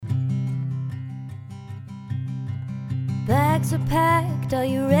bags are packed, are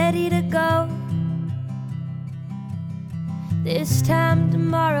you ready to go? This time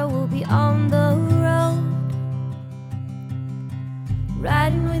tomorrow we'll be on the road,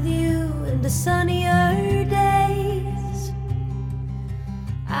 riding with you in the sunnier days.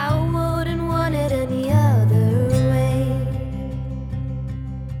 I wouldn't want it any other way.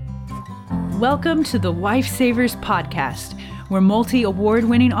 Welcome to the Wife Savers podcast, where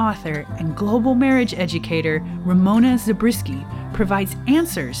multi-award-winning author and global marriage educator Ramona Zabriskie provides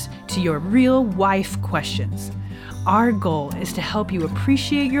answers to your real wife questions. Our goal is to help you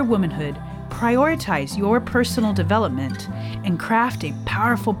appreciate your womanhood, prioritize your personal development, and craft a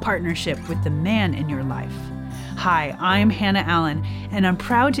powerful partnership with the man in your life. Hi, I'm Hannah Allen, and I'm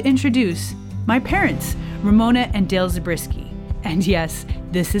proud to introduce my parents, Ramona and Dale Zabriskie. And yes,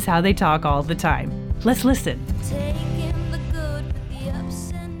 this is how they talk all the time. Let's listen.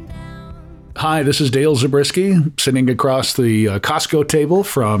 Hi, this is Dale Zabriskie, sitting across the Costco table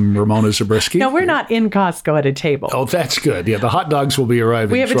from Ramona Zabriskie. No, we're not in Costco at a table. Oh, that's good. Yeah, the hot dogs will be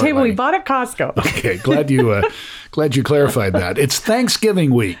arriving. We have shortly. a table we bought at Costco. Okay, glad you clarified that. It's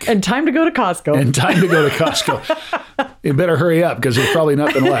Thanksgiving week. And time to go to Costco. You better hurry up because there's probably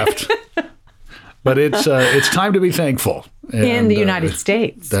nothing left. But it's time to be thankful. In the United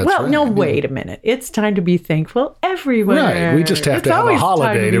States. That's well, right. no, wait a minute. It's time to be thankful everywhere. Right. We just have to have a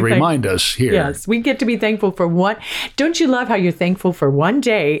holiday to remind us here. Yes, we get to be thankful for one. Don't you love how you're thankful for one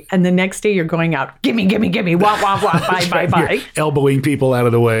day and the next day you're going out, gimme, wah, wah, wah, bye. You're elbowing people out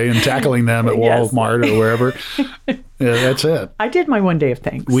of the way and tackling them at Walmart or wherever. Yeah, that's it. I did my one day of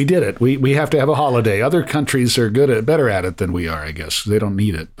thanks. We did it. We have to have a holiday. Other countries are better at it than we are, I guess. They don't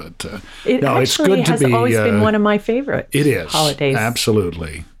need it, but it's good to be. It has always been one of my favorites. It is holidays.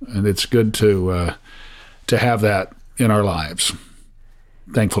 Absolutely, and it's good to have that in our lives.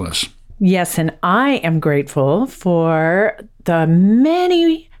 Thankfulness. Yes, and I am grateful for the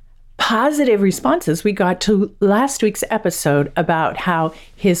many positive responses we got to last week's episode about how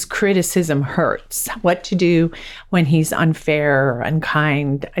his criticism hurts, what to do when he's unfair or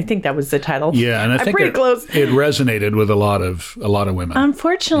unkind. I think that was the title. Yeah, and I think it resonated with a lot of women.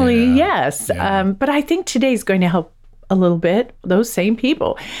 Unfortunately, yes. Yeah. But I think today's going to help a little bit, those same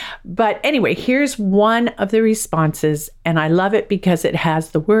people. But anyway, here's one of the responses, and I love it because it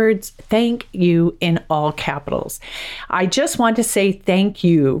has the words "thank you" in all capitals. I just want to say thank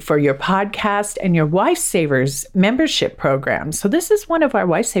you for your podcast and your Wife Savers membership program. So this is one of our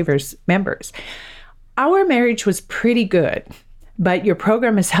Wife Savers members. Our marriage was pretty good, but your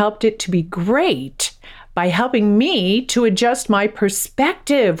program has helped it to be great by helping me to adjust my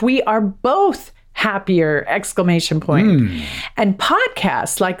perspective. We are both happier, ! And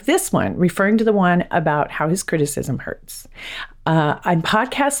podcasts like this one, referring to the one about how his criticism hurts. And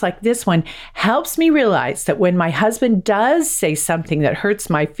podcasts like this one helps me realize that when my husband does say something that hurts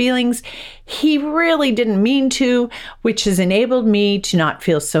my feelings, he really didn't mean to, which has enabled me to not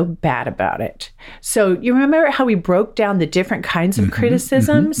feel so bad about it. So you remember how we broke down the different kinds of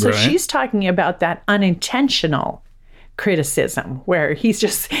criticism? So she's talking about that unintentional criticism where he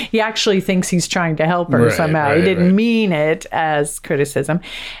actually thinks he's trying to help her somehow. He didn't mean it as criticism.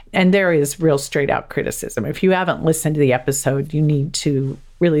 And there is real straight out criticism. If you haven't listened to the episode, you need to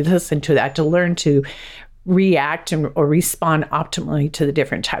really listen to that to learn to react or respond optimally to the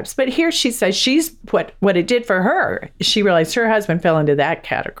different types. But here she says what it did for her. She realized her husband fell into that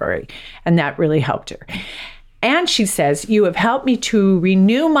category, and that really helped her. And she says, you have helped me to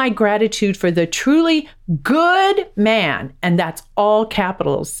renew my gratitude for the truly good man. And that's all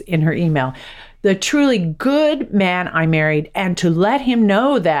capitals in her email. The truly good man I married, and to let him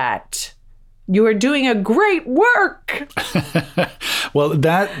know that you are doing a great work. Well,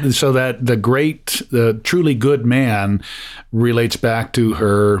 the truly good man relates back to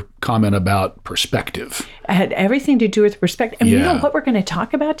her comment about perspective. It had everything to do with perspective. And you know what we're going to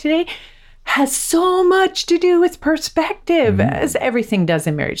talk about today? Has so much to do with perspective, as everything does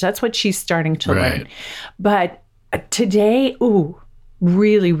in marriage. That's what she's starting to learn. But today,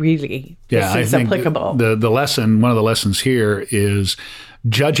 really, really, this is applicable. The lesson, one of the lessons here is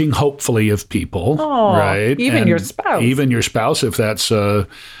judging hopefully of people, right? Even your spouse. Even your spouse, if that's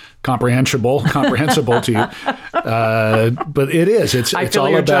comprehensible to you. But it is. It's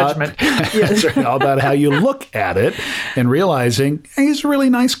all about judgment. It's all about how you look at it and realizing, hey, he's a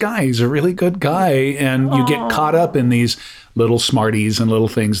really nice guy. He's a really good guy. And you get caught up in these little smarties and little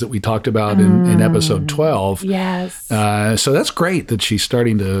things that we talked about in episode 12. Yes. So that's great that she's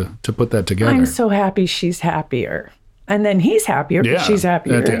starting to put that together. I'm so happy she's happier. And then he's happier because she's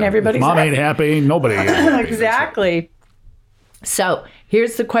happier. And everybody's Mom ain't happy. Nobody is happy. Exactly. So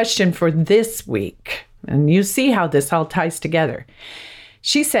here's the question for this week. And you see how this all ties together.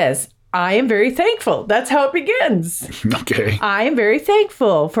 She says, I am very thankful. That's how it begins. Okay. I am very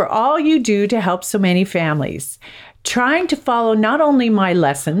thankful for all you do to help so many families. Trying to follow not only my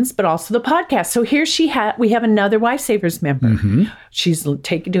lessons, but also the podcast. So here we have another Wife Savers member. Mm-hmm. She's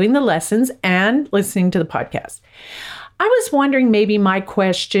doing the lessons and listening to the podcast. I was wondering maybe my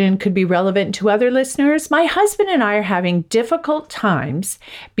question could be relevant to other listeners. My husband and I are having difficult times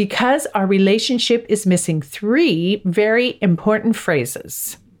because our relationship is missing 3 very important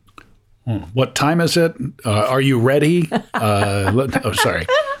phrases. What time is it? Are you ready? Sorry.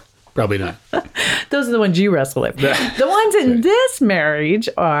 Probably not. Those are the ones you wrestle with. The ones in this marriage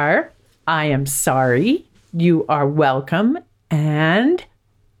are, I am sorry, you are welcome, and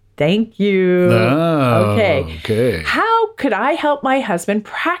thank you. Oh, okay. How could I help my husband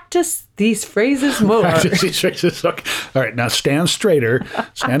practice these phrases more? Practice these phrases. Okay. All right. Now stand straighter.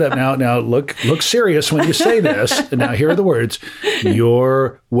 Stand up. Now look serious when you say this. And now here are the words.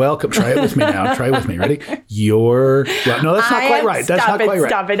 You're welcome. Try it with me now. Try it with me. Ready? No, that's not quite right. That's not quite right.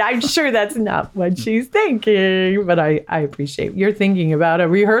 Stop it. I'm sure that's not what she's thinking. But I appreciate you're thinking about a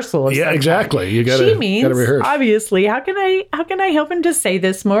rehearsal. Yeah, exactly. You gotta rehearse. Obviously, how can I help him to say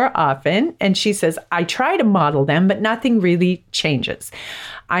this more often? And she says, I try to model them, but nothing really changes.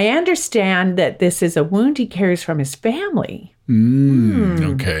 I understand that this is a wound he carries from his family.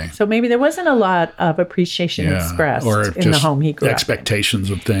 Okay. So maybe there wasn't a lot of appreciation expressed in the home he grew up. Expectations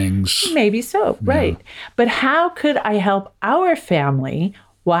of things. Maybe so, right. But how could I help our family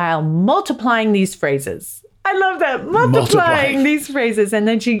while multiplying these phrases? I love that. Multiplying these phrases. And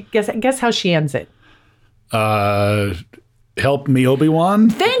then guess how she ends it. Help me, Obi-Wan.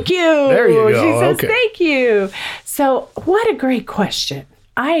 Thank you. There you go. She says, thank you. So what a great question.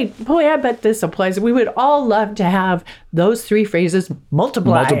 I bet this applies. We would all love to have those 3 phrases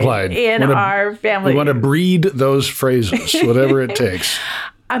multiplied. In our family. We want to breed those phrases, whatever it takes.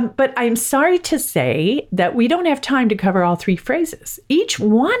 But I'm sorry to say that we don't have time to cover all 3 phrases. Each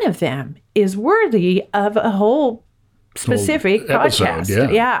one of them is worthy of a whole specific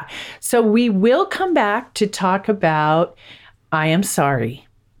podcast. Yeah. So we will come back to talk about I am sorry.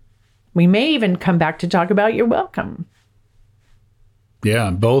 We may even come back to talk about you're welcome.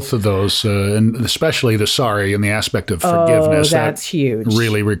 Yeah, both of those, and especially the sorry and the aspect of forgiveness. That's huge.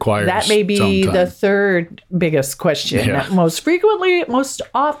 Really requires that may be the third biggest question, most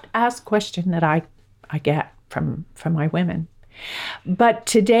oft asked question that I get from my women. But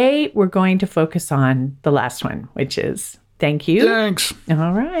today we're going to focus on the last one, which is thank you. Thanks.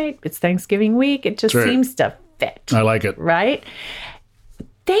 All right. It's Thanksgiving week. It just seems to fit. I like it. Right?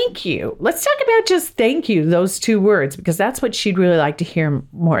 Thank you. Let's talk about just thank you, those 2 words, because that's what she'd really like to hear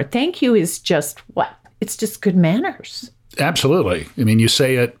more. Thank you is just what? It's just good manners. Absolutely. I mean, you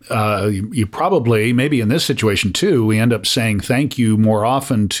say it, you probably, maybe in this situation too, we end up saying thank you more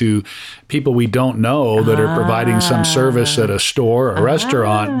often to people we don't know that are providing some service at a store or a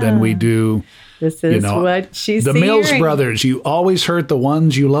restaurant than we do. This is what she's the Mills brothers. You always hurt the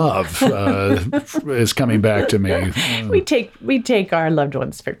ones you love. Is coming back to me. We take our loved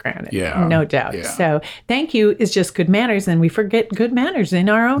ones for granted. Yeah, no doubt. Yeah. So thank you is just good manners, and we forget good manners in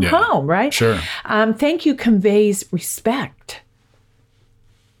our own home, right? Sure. Thank you conveys respect.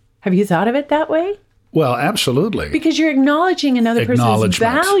 Have you thought of it that way? Well, absolutely. Because you're acknowledging another person's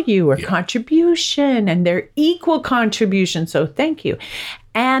value or contribution and their equal contribution. So thank you.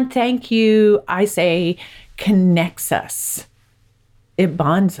 And thank you, I say, connects us. It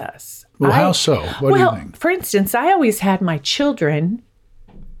bonds us. Well, how so? What do you think? For instance, I always had my children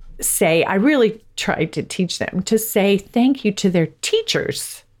say, I really tried to teach them to say thank you to their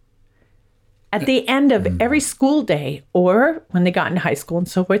teachers at the end of every school day, or when they got into high school and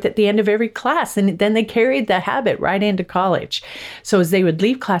so forth, at the end of every class. And then they carried the habit right into college. So as they would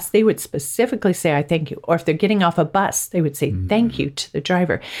leave class, they would specifically say, I thank you. Or if they're getting off a bus, they would say thank you to the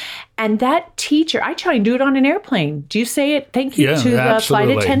driver. And that teacher, I try and do it on an airplane. Do you say it thank you to the flight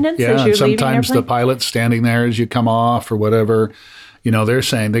attendants as you're leaving an airplane? Sometimes the pilot's standing there as you come off or whatever. You know, they're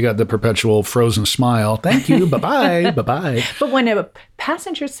saying they got the perpetual frozen smile. Thank you. Bye-bye. Bye-bye. But when a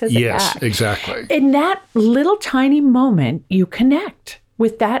passenger says it back. Yes, exactly. In that little tiny moment, you connect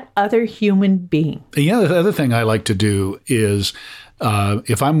with that other human being. Yeah, the other thing I like to do is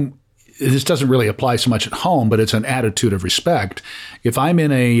this doesn't really apply so much at home, but it's an attitude of respect. If I'm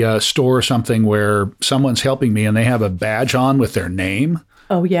in a store or something where someone's helping me and they have a badge on with their name,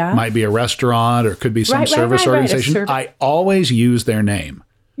 oh, yeah. Might be a restaurant or could be some service organization. I always use their name.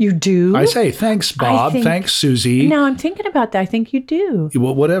 You do? I say, thanks, Bob. Thanks, Susie. No, I'm thinking about that. I think you do.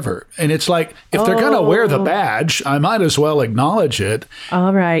 Well, whatever. And it's like, if they're going to wear the badge, I might as well acknowledge it.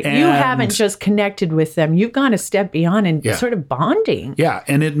 All right. You haven't just connected with them. You've gone a step beyond and sort of bonding. Yeah.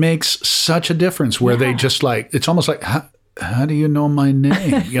 And it makes such a difference where they just like, it's almost like, how do you know my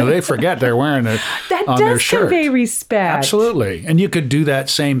name? They forget they're wearing it on their shirt. That does convey respect. Absolutely. And you could do that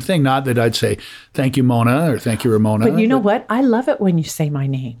same thing. Not that I'd say, thank you, Mona, or thank you, Ramona. But you know what? I love it when you say my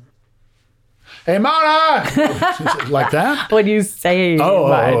name. Hey, Mona! Like that? When you say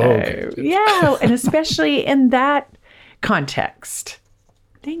my name. Okay. Yeah, and especially in that context.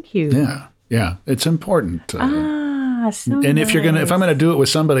 Thank you. Yeah. It's important. So and if I'm gonna do it with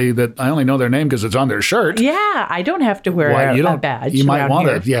somebody that I only know their name because it's on their shirt. Yeah, I don't have to wear a badge. You might want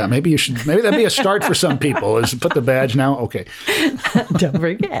to. Yeah, maybe you should. Maybe that'd be a start for some people. Is put the badge now. Okay. Don't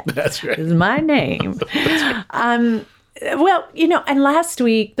forget. That's right. It's my name. Well, and last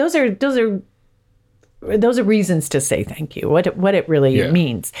week, those are reasons to say thank you. What it really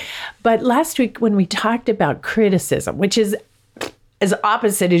means. But last week when we talked about criticism, which is as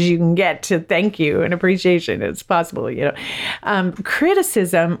opposite as you can get to thank you and appreciation as possible,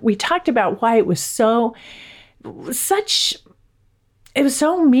 criticism, we talked about why it was so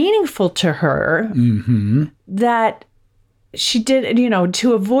meaningful to her that she did,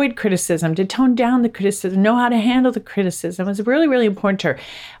 to avoid criticism, to tone down the criticism, know how to handle the criticism was really, really important to her.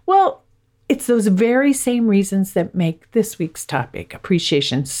 Well, it's those very same reasons that make this week's topic,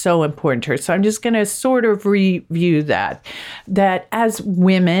 appreciation, so important to her. So I'm just going to sort of review that as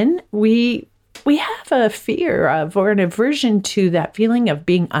women, we have a fear of or an aversion to that feeling of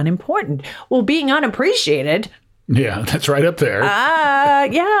being unimportant. Well, being unappreciated. Yeah, that's right up there.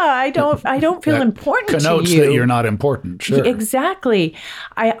 I don't feel important to you. Connotes that you're not important. Sure. Exactly.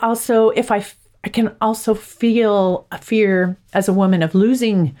 I also, I can also feel a fear as a woman of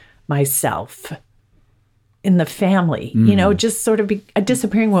losing myself in the family, just sort of be a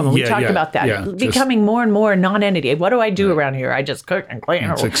disappearing woman. We talked about that. Yeah, becoming more and more a non-entity. What do I do around here? I just cook and clean.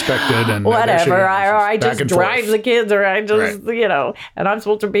 It's expected and whatever. I just drive the kids, or I just, and I'm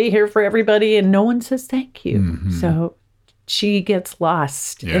supposed to be here for everybody, and no one says thank you. Mm-hmm. So she gets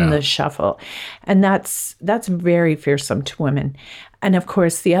lost in the shuffle. And that's very fearsome to women. And of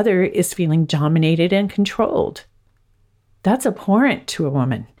course, the other is feeling dominated and controlled. That's abhorrent to a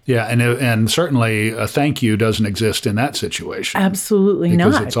woman. Yeah, and certainly a thank you doesn't exist in that situation. Absolutely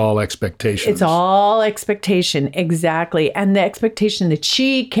because not. Because it's all expectations. It's all expectation, exactly. And the expectation that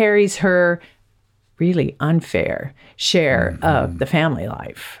she carries her really unfair share of the family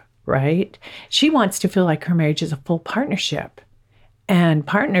life, right? She wants to feel like her marriage is a full partnership. And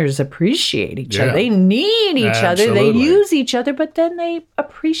partners appreciate each other. They need each other. They use each other, but then they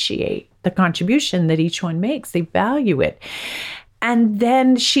appreciate the contribution that each one makes. They value it. And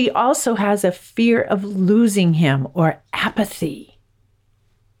then she also has a fear of losing him or apathy.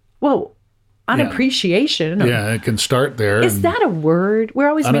 Well, unappreciation. Yeah, it can start there. Is that a word? We're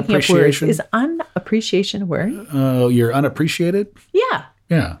always making up words. Is unappreciation a word? You're unappreciated? Yeah.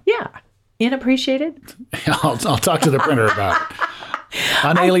 Yeah. Yeah. Inappreciated? I'll talk to the printer about it.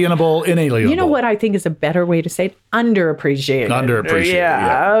 Unalienable, inalienable. You know what I think is a better way to say it? Underappreciated. Underappreciated.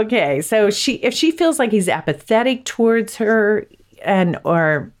 Yeah. Okay. So if she feels like he's apathetic towards her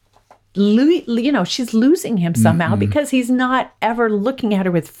she's losing him somehow because he's not ever looking at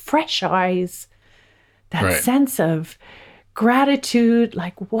her with fresh eyes. That sense of gratitude,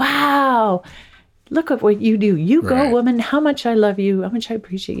 like, wow, look at what you do. You go, woman, how much I love you, how much I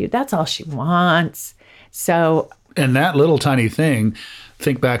appreciate you. That's all she wants. So... And that little tiny thing,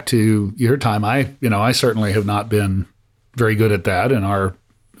 think back to your time. I certainly have not been very good at that in our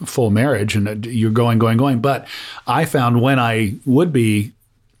full marriage, and you're going. But I found when I would be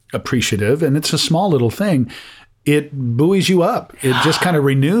appreciative, and it's a small little thing, it buoys you up. It just kind of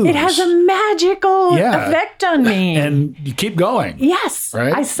renews. It has a magical effect on me. And you keep going. Yes.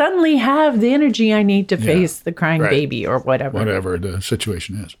 Right? I suddenly have the energy I need to face the crying baby or whatever. Whatever the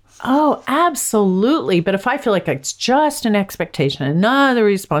situation is. Oh, absolutely. But if I feel like it's just an expectation, another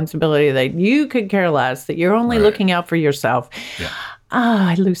responsibility that you could care less, that you're only looking out for yourself,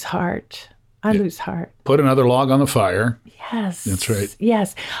 I lose heart. I lose heart. Put another log on the fire. Yes. That's right.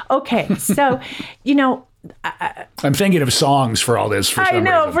 Yes. Okay. So, I'm thinking of songs for all this for some reason.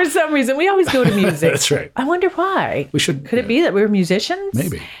 I know, for some reason. We always go to music. That's right. I wonder why. We should. Could it be that we're musicians?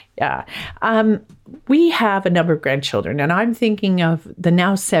 Maybe. Yeah. We have a number of grandchildren, and I'm thinking of the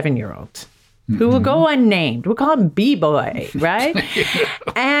now 7-year-old who will go unnamed. We'll call him B-Boy, right?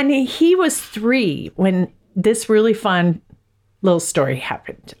 And he was 3 when this really fun little story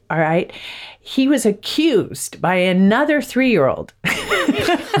happened, all right? He was accused by another 3-year-old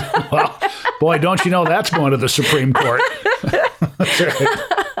Well, boy, don't you know that's going to the Supreme Court. That's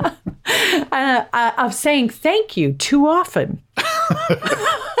right. Of saying thank you too often. I'm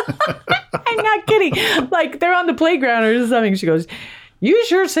not kidding. Like they're on the playground or something. She goes, "You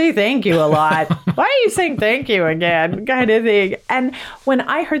sure say thank you a lot. Why are you saying thank you again?" Kind of thing. And when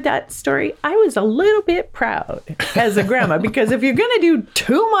I heard that story, I was a little bit proud as a grandma because if you're going to do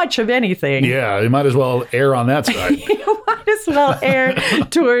too much of anything, yeah, you might as well err on that side. You might as well err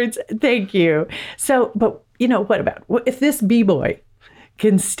towards thank you. So, but what about if this B-boy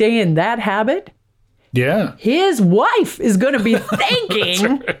can stay in that habit? Yeah. His wife is going to be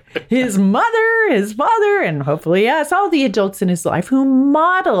thanking his mother, his father, and hopefully us, all the adults in his life who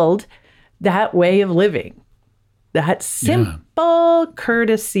modeled that way of living. That simple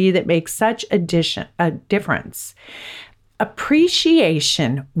courtesy that makes such a difference.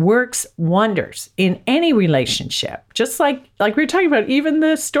 Appreciation works wonders in any relationship. Just like we were talking about, even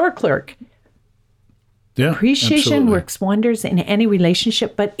the store clerk. Yeah, Appreciation absolutely. works wonders in any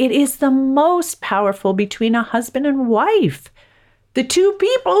relationship, but it is the most powerful between a husband and wife. The two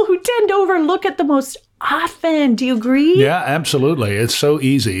people who tend to overlook it the most often. Do you agree? Yeah, absolutely. It's so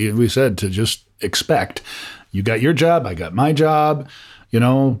easy, we said, to just expect. You got your job, I got my job,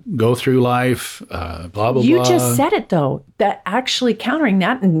 go through life, blah, blah, blah. You just said it, though, that actually countering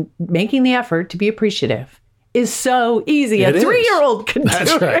that and making the effort to be appreciative is so easy. A 3-year-old can do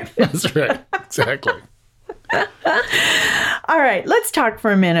it. That's right. Exactly. All right, let's talk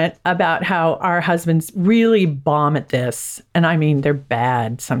for a minute about how our husbands really bomb at this. And I mean, they're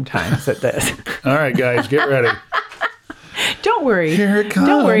bad sometimes at this. All right, guys, get ready. Don't worry. Here it comes.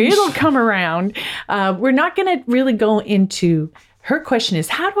 Don't worry, it'll come around. We're not going to really go into... Her question is,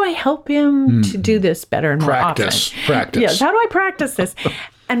 how do I help him to do this better and more often? Practice. Yes, how do I practice this?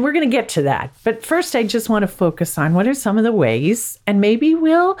 And we're going to get to that. But first, I just want to focus on what are some of the ways, and maybe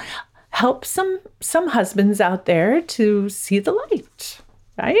we'll help some husbands out there to see the light,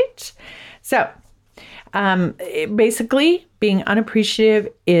 right? So basically, being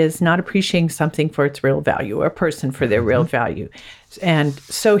unappreciative is not appreciating something for its real value or a person for their real value. And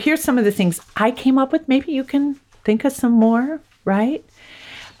so here's some of the things I came up with. Maybe you can think of some more, right?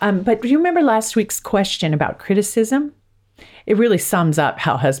 But do you remember last week's question about criticism? It really sums up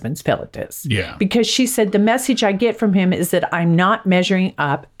how husbands feel at this. Yeah. Because she said, the message I get from him is that I'm not measuring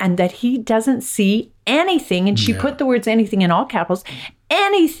up and that he doesn't see anything. And she put the words anything in all capitals.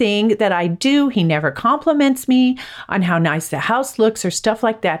 Anything that I do, he never compliments me on how nice the house looks or stuff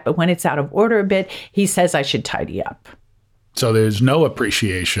like that. But when it's out of order a bit, he says I should tidy up. So there's no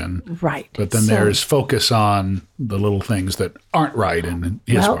appreciation. Right. But then there's focus on the little things that aren't right in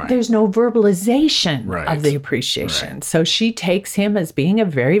his mind. There's no verbalization Right. of the appreciation. Right. So she takes him as being a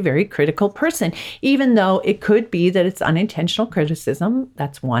very, very critical person, even though it could be that it's unintentional criticism.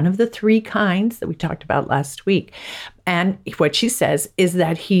 That's one of the 3 kinds that we talked about last week. And what she says is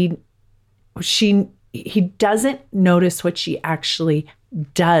that he doesn't notice what she actually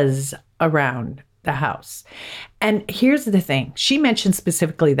does around the house. And here's the thing. She mentioned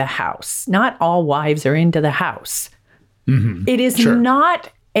specifically the house. Not all wives are into the house. Mm-hmm. It is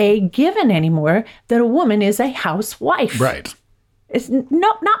not a given anymore that a woman is a housewife. Right. It's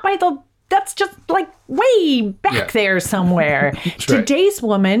not by that's just like way back there somewhere. Today's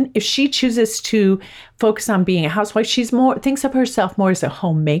woman, if she chooses to focus on being a housewife, thinks of herself more as a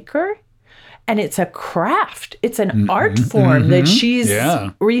homemaker. And it's a craft. It's an art form that she's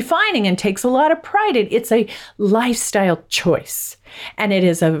refining and takes a lot of pride in. It's a lifestyle choice. And it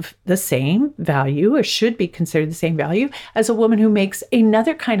is of the same value, or should be considered the same value, as a woman who makes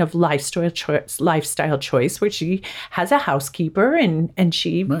another kind of lifestyle choice where she has a housekeeper and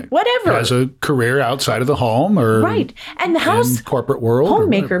she, whatever. Has a career outside of the home or and the house in corporate world.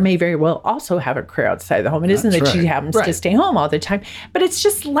 Homemaker may very well also have a career outside of the home. It isn't that she happens to stay home all the time, but it's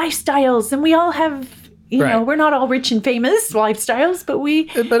just lifestyles. And we all have... we're not all rich and famous lifestyles, but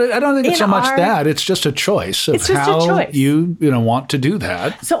But I don't think it's so much that. It's just a choice of how you want to do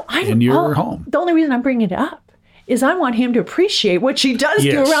that in your home. The only reason I'm bringing it up is I want him to appreciate what she does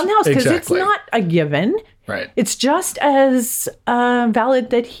do around the house, because it's not a given. Right. It's just as valid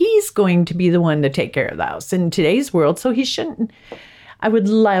that he's going to be the one to take care of the house in today's world. So he shouldn't. I would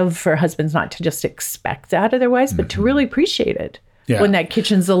love for husbands not to just expect that otherwise, but to really appreciate it. Yeah. When that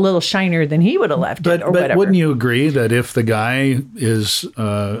kitchen's a little shinier than he would have left it, or whatever. But wouldn't you agree that if the guy is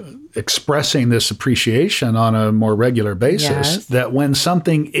expressing this appreciation on a more regular basis, that when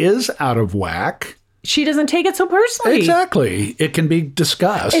something is out of whack, she doesn't take it so personally? Exactly. It can be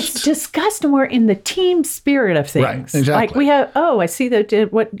discussed. It's discussed more in the team spirit of things. Right, exactly. Like we have, I see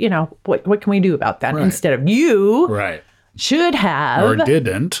that, what can we do about that? Instead of you. Right. should have. Or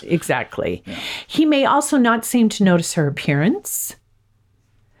didn't. Exactly. Yeah. He may also not seem to notice her appearance.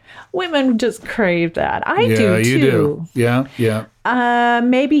 Women just crave that. I do too. You do. Yeah.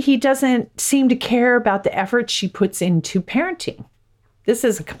 Maybe he doesn't seem to care about the effort she puts into parenting. This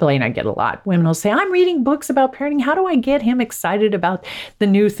is a complaint I get a lot. Women will say, I'm reading books about parenting. How do I get him excited about the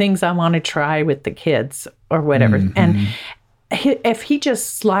new things I want to try with the kids or whatever? Mm-hmm. And if he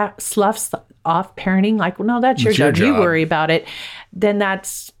just sloughs off parenting, like, well, no, that's your job. You worry about it. Then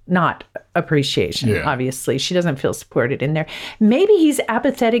that's not appreciation, obviously. She doesn't feel supported in there. Maybe he's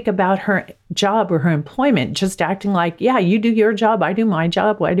apathetic about her job or her employment, just acting like, yeah, you do your job, I do my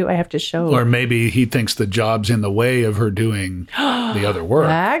job. Why do I have to show? Or maybe he thinks the job's in the way of her doing the other work.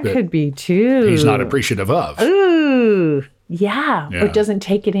 That could be too. He's not appreciative of. Ooh. Yeah. Or doesn't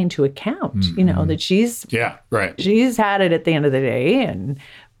take it into account, that she's she's had it at the end of the day, and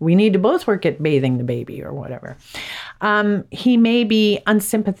we need to both work at bathing the baby or whatever. He may be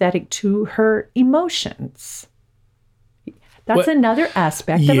unsympathetic to her emotions. That's another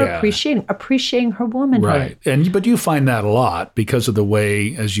aspect of appreciating her womanhood. Right. But you find that a lot because of the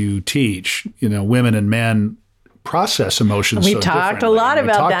way, as you teach, women and men process emotions. We talked a lot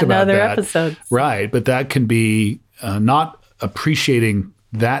about that in other episodes. Right. But that can be not appreciating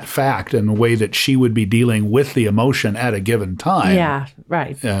that fact and the way that she would be dealing with the emotion at a given time. Yeah,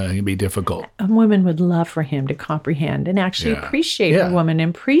 right. It can be difficult. And women would love for him to comprehend and actually appreciate the woman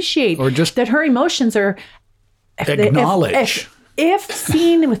and appreciate that her emotions are acknowledged. If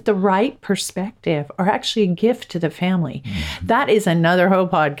seen with the right perspective, are actually a gift to the family. Mm-hmm. That is another whole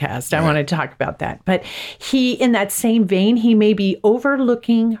podcast. I want to talk about that. But in that same vein, he may be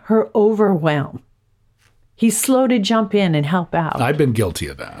overlooking her overwhelm. He's slow to jump in and help out. I've been guilty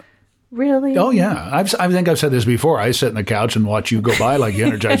of that. Really? Oh, yeah. I think I've said this before. I sit on the couch and watch you go by like the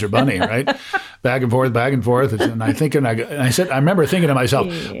Energizer Bunny, right? Back and forth. And I remember thinking to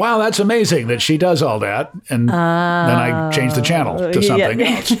myself, wow, that's amazing that she does all that. And then I changed the channel to something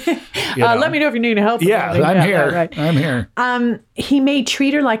else. Let me know if you need help. Yeah, I'm here. Right. I'm here. He may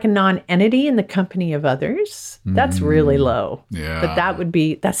treat her like a non-entity in the company of others. That's really low. Yeah. But that would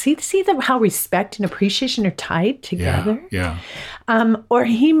be, see how respect and appreciation are tied together? Yeah. Or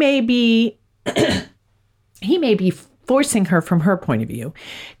he may be forcing her, from her point of view,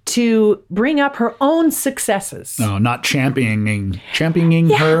 to bring up her own successes. No, not championing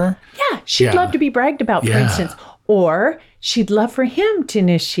her. Yeah, she'd love to be bragged about, for instance. Or she'd love for him to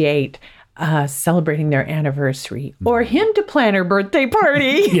initiate celebrating their anniversary, or him to plan her birthday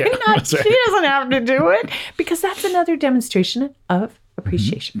party. She doesn't have to do it, because that's another demonstration of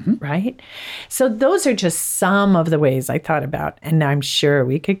appreciation, right? So those are just some of the ways I thought about, and I'm sure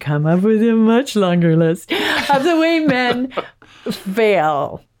we could come up with a much longer list of the way men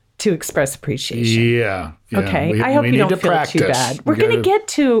fail to express appreciation. Yeah. Okay. I hope you don't feel too bad. We're going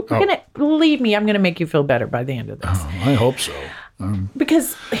to believe me, I'm going to make you feel better by the end of this. Oh, I hope so.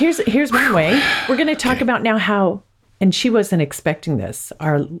 Because here's one way. We're going to talk about now how, and she wasn't expecting this,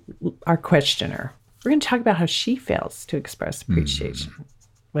 our questioner. We're going to talk about how she fails to express appreciation.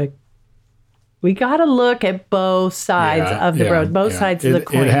 Like, we got to look at both sides of the road, both sides of the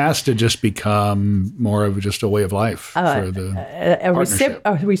coin. It has to just become more of just a way of life for the a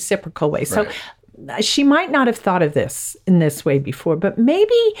reciprocal way. Right. So she might not have thought of this in this way before, but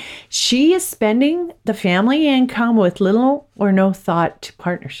maybe she is spending the family income with little or no thought to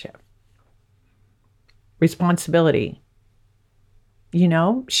partnership, responsibility.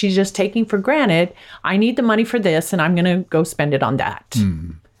 She's just taking for granted, I need the money for this and I'm going to go spend it on that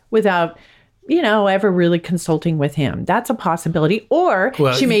without, ever really consulting with him. That's a possibility. Or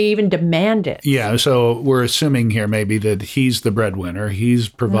she may even demand it. Yeah. So we're assuming here maybe that he's the breadwinner. He's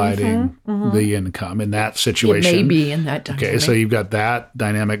providing the income in that situation. Maybe in that dynamic. Okay. So you've got that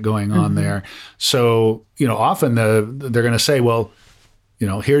dynamic going on there. So, often they're going to say, well,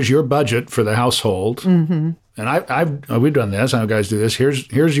 here's your budget for the household. And we've done this. I know guys do this.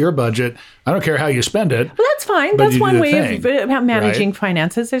 Here's your budget. I don't care how you spend it. Well, that's fine. That's one way of managing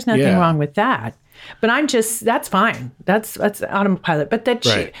finances. There's nothing wrong with that. But that's fine. That's autopilot. But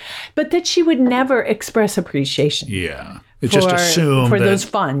that she would never express appreciation. Yeah. It's just assume for those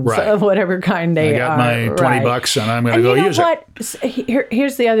funds of whatever kind they are. I got my $20 and I'm going to go use it.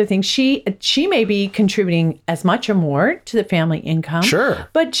 Here's the other thing. She may be contributing as much or more to the family income. Sure.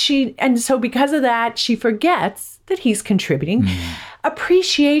 But so because of that, she forgets that he's contributing.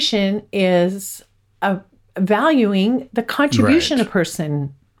 Appreciation is valuing the contribution a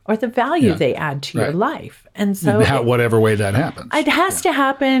person or the value they add to your life. And so whatever way that happens. It has to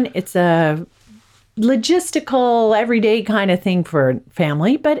happen. It's a logistical, everyday kind of thing for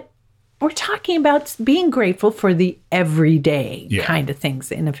family, but we're talking about being grateful for the everyday kind of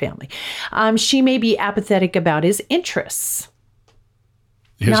things in a family. She may be apathetic about his interests.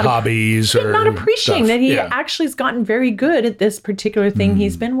 His hobbies. Or not appreciating stuff. that he actually has gotten very good at this particular thing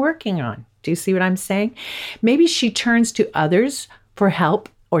he's been working on. Do you see what I'm saying? Maybe she turns to others for help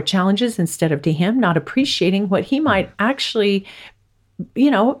or challenges instead of to him, not appreciating what he might actually,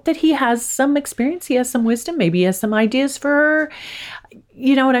 that he has some experience, he has some wisdom, maybe he has some ideas for her.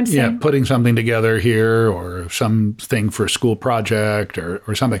 You know what I'm saying? Yeah, putting something together here or something for a school project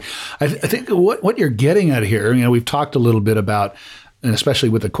or something. I think what you're getting at here, we've talked a little bit about, and especially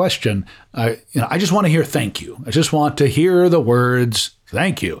with the question, I just want to hear thank you. I just want to hear the words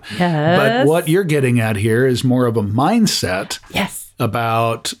thank you. Yes. But what you're getting at here is more of a mindset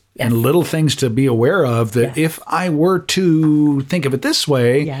about and little things to be aware of that if I were to think of it this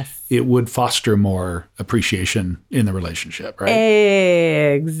way, it would foster more appreciation in the relationship, right?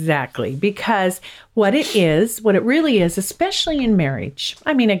 Exactly. Because what it really is, especially in marriage,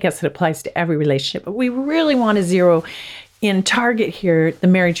 I mean, I guess it applies to every relationship, but we really want to zero in target here the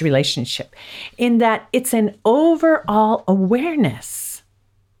marriage relationship in that it's an overall awareness.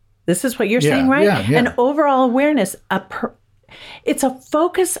 This is what you're saying, right? Yeah. An overall awareness. It's a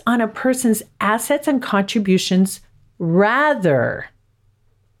focus on a person's assets and contributions rather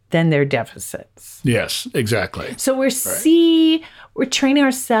than their deficits. Yes, exactly. So we're training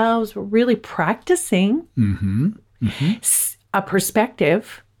ourselves, we're really practicing a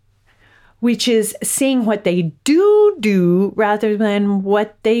perspective, which is seeing what they do rather than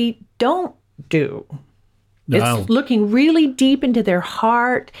what they don't do. It's looking really deep into their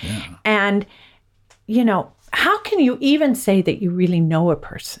heart. And, how can you even say that you really know a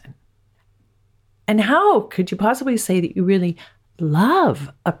person? And how could you possibly say that you really love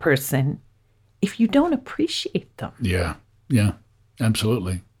a person if you don't appreciate them? Yeah,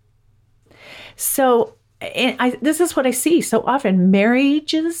 absolutely. So this is what I see so often.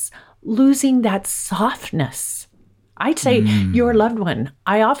 Marriages losing that softness. I'd say your loved one.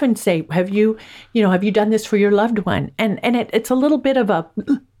 I often say, have you done this for your loved one? And it's a little bit of a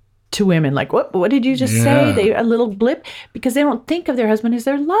to women, like, what did you just say? They a little blip because they don't think of their husband as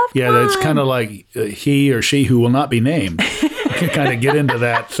their loved one. Yeah, it's kind of like he or she who will not be named. You can kind of get into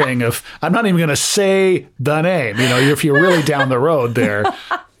that thing of, I'm not even going to say the name. If you're really down the road there,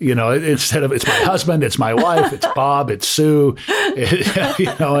 instead of it's my husband, it's my wife, it's Bob, it's Sue,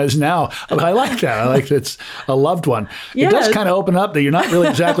 as now. I like that. I like that it's a loved one. Yes. It does kind of open up that you're not really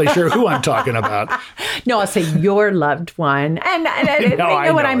exactly sure who I'm talking about. No, I'll say your loved one. And I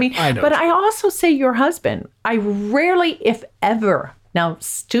know what I mean. But I also say your husband. I rarely, if ever. Now,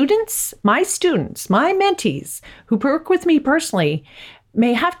 my mentees who work with me personally,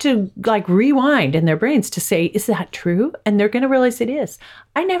 may have to rewind in their brains to say, is that true? And they're going to realize it is.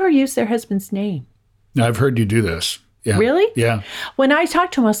 I never use their husband's name. I've heard you do this. Yeah. Really? Yeah. When I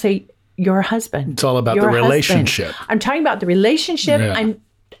talk to him, I'll say, your husband. It's all about the relationship. Husband. I'm talking about the relationship. Yeah. I'm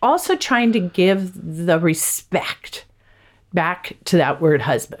also trying to give the respect back to that word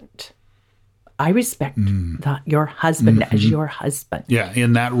husband. I respect your husband as your husband. Yeah,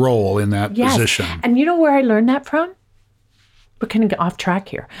 in that role, in that position. And you know where I learned that from? We're kind of get off track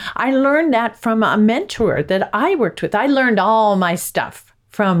here. I learned that from a mentor that I worked with. I learned all my stuff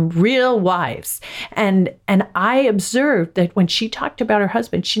from real wives. And I observed that when she talked about her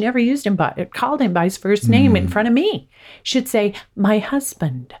husband, she never called him by his first name in front of me. She'd say, my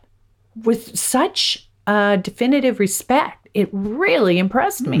husband, with such definitive respect. It really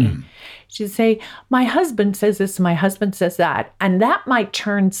impressed me. She'd say, my husband says this, my husband says that. And that might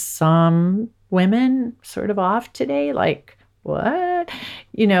turn some women sort of off today, like, what?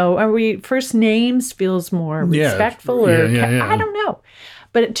 Are we first names feels more respectful or I don't know.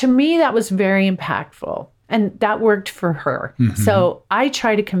 But to me, that was very impactful and that worked for her. So I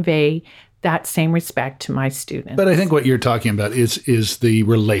try to convey that same respect to my students. But I think what you're talking about is the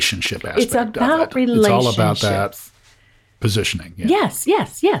relationship aspect. It's about relationships. It's all about that positioning. Yeah.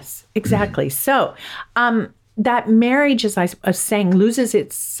 Yes, exactly. So that marriage, as I was saying, loses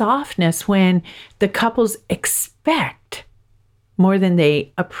its softness when the couples expect more than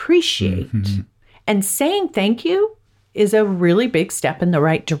they appreciate. And saying thank you is a really big step in the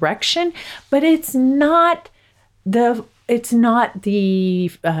right direction, but it's not the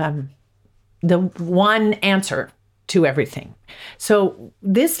one answer to everything. So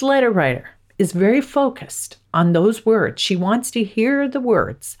this letter writer is very focused on those words. She wants to hear the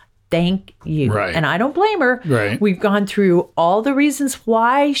words, thank you. Right. And I don't blame her. Right. We've gone through all the reasons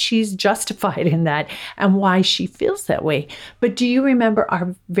why she's justified in that and why she feels that way. But do you remember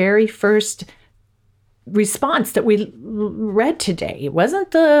our very first response that we read today. It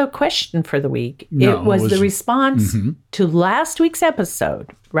wasn't the question for the week. No, it was the response to last week's episode,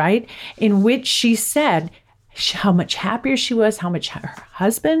 right? In which she said how much happier she was, how much her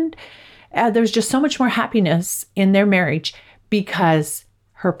husband, there's just so much more happiness in their marriage because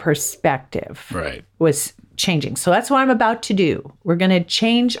her perspective was changing. So that's what I'm about to do. We're going to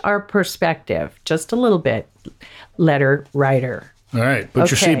change our perspective just a little bit, letter writer. All right.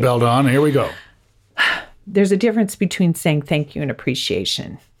 Put your seatbelt on. Here we go. There's a difference between saying thank you and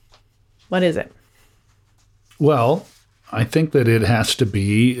appreciation. What is it? Well, I think that it has to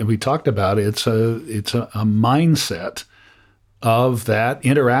be, and we talked about it, it's a mindset of that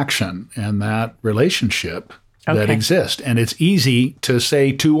interaction and that relationship that exists. And it's easy to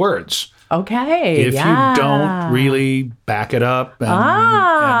say 2 words. Okay. If you don't really back it up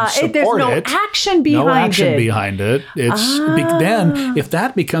and support there's no it, action behind it. No action behind it. It's then if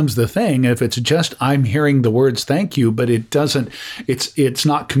that becomes the thing, if it's just I'm hearing the words thank you, but it doesn't, it's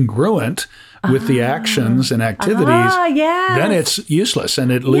not congruent with the actions and activities, then it's useless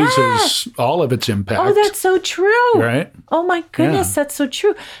and it loses all of its impact. Oh, that's so true. Right? Oh my goodness, that's so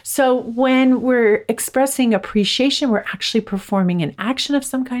true. So when we're expressing appreciation, we're actually performing an action of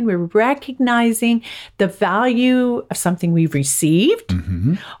some kind. We're recognizing the value of something we've received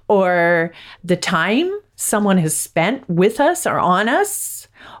or the time someone has spent with us or on us.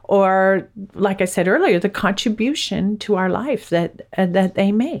 Or, like I said earlier, the contribution to our life that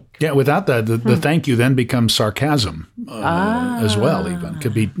they make. Yeah, without that, the thank you then becomes sarcasm as well, even.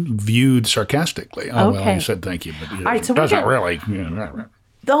 Could be viewed sarcastically. Oh, well, you said thank you, but it doesn't really.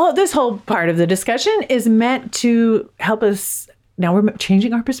 This whole part of the discussion is meant to help us. Now we're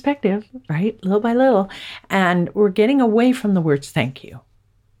changing our perspective, right? Little by little. And we're getting away from the words thank you.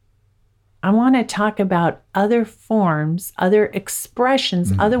 I want to talk about other forms, other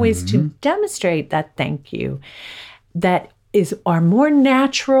expressions, other ways to demonstrate that thank you that are more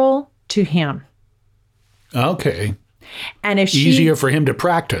natural to him. Okay. And if easier for him to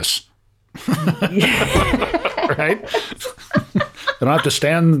practice. Right? I don't have to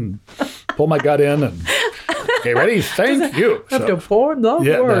stand and pull my gut in and okay, ready? Thank you. Have to form the words.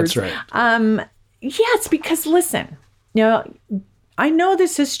 Yeah, that's right. It's because listen, I know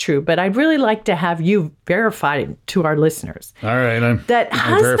this is true, but I'd really like to have you verify it to our listeners. All right. That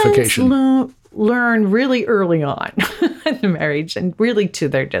husbands learn really early on in the marriage, and really to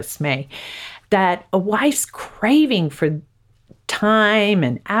their dismay, that a wife's craving for time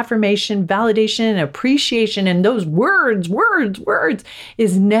and affirmation, validation, and appreciation, and those words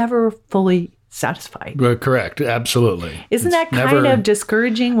is never fully satisfied. Correct. Absolutely. Isn't that kind of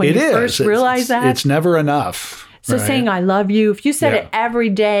discouraging when you first realize that? It's never enough. So saying I love you, if you said it every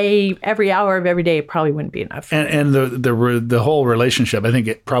day, every hour of every day, it probably wouldn't be enough. And the whole relationship, I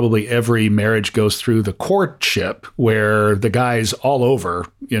think probably every marriage goes through the courtship where the guy's all over,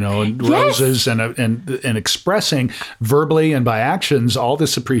 and roses and expressing verbally and by actions all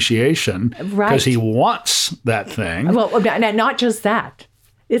this appreciation because he wants that thing. Well, not just that.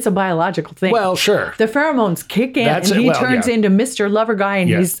 It's a biological thing. Well, sure. The pheromones kick in, and he turns into Mr. Lover Guy, and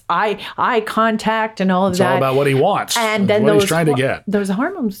he's eye contact and all of that. It's all about what he wants. And then what he's trying to get. Those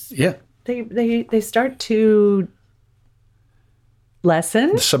hormones, they start to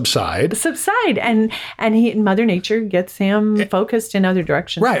lessen, subside, and Mother Nature gets him focused in other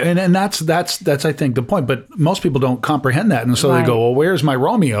directions. Right, and that's I think the point. But most people don't comprehend that, and so they go, "Well, where's my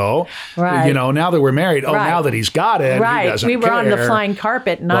Romeo?" Right. Now that we're married, now that he's got it, right? He doesn't we were care. on the flying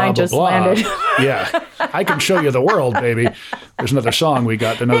carpet, and blah, I blah, just blah. landed. Yeah, I can show you the world, baby. There's another song we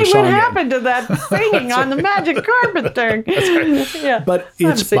got. Another hey, song. What happened to that singing on the magic carpet thing? That's right. Yeah, but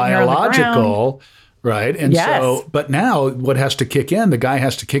it's biological. Right. And so, but now what has to kick in, the guy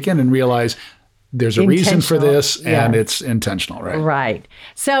has to kick in and realize there's a reason for this and it's intentional, right? Right.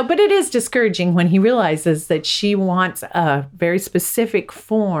 So, but it is discouraging when he realizes that she wants a very specific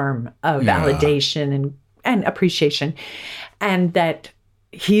form of validation and appreciation, and that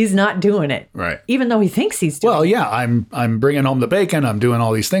he's not doing it. Right. Even though he thinks he's doing it. Well, yeah, I'm bringing home the bacon. I'm doing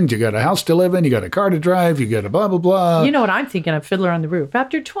all these things. You got a house to live in. You got a car to drive. You got a blah, blah, blah. You know what I'm thinking of? Fiddler on the Roof.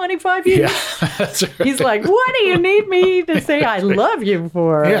 After 25 years, that's right. He's like, what do you need me to say I love you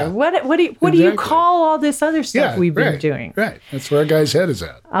for? Yeah. What do you call all this other stuff we've been doing? Right. That's where our guy's head is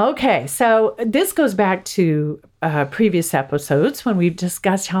at. Okay. So this goes back to previous episodes when we've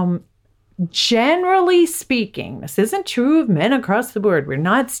discussed how, generally speaking, this isn't true of men across the board. We're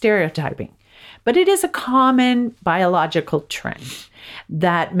not stereotyping, but it is a common biological trend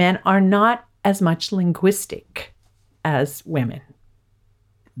that men are not as much linguistic as women.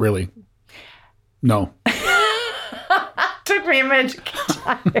 Really? No. Took me a minute to get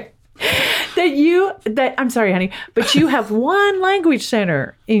tired. I'm sorry, honey, but you have one language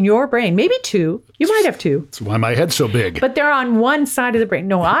center in your brain, maybe two. You might have two. That's why my head's so big. But they're on one side of the brain.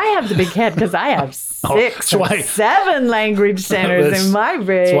 No, I have the big head because I have 7 language centers in my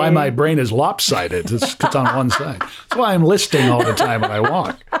brain. That's why my brain is lopsided. It's on one side. That's why I'm listing all the time when I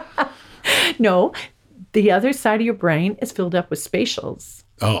walk. No, the other side of your brain is filled up with spatials.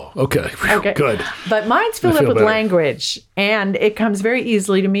 Oh, okay. Good. But mine's filled up with language, and it comes very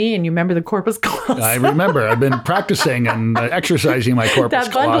easily to me. And you remember the corpus callosum? I remember. I've been practicing and exercising my corpus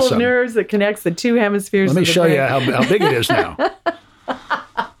callosum. That bundle of nerves that connects the 2 hemispheres. Let me show you how big it is now.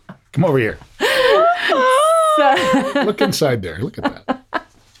 Come over here. Look inside there. Look at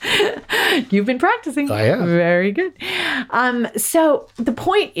that. You've been practicing. I have. Very good. So the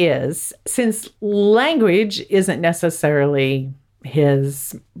point is, since language isn't necessarily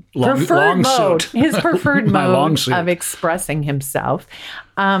his preferred mode of expressing himself,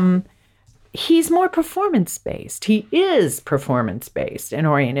 he's more performance-based. He is performance-based and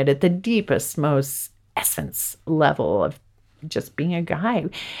oriented at the deepest, most essence level of just being a guy.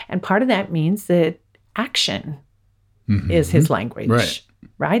 And part of that means that action is his language.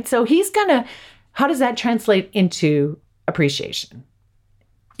 Right? So how does that translate into appreciation?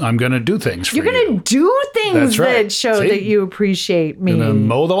 I'm going to do things for you. You're going to do things that show that you appreciate me. Going to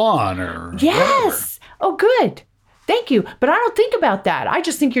mow the lawn or yes. Whatever. Oh, good. Thank you. But I don't think about that. I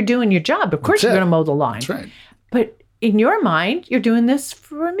just think you're doing your job. Of course you're going to mow the lawn. That's right. But in your mind, you're doing this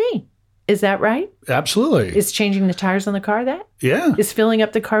for me. Is that right? Absolutely. Is changing the tires on the car that? Yeah. Is filling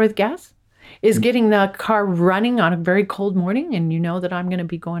up the car with gas? Is getting the car running on a very cold morning and you know that I'm going to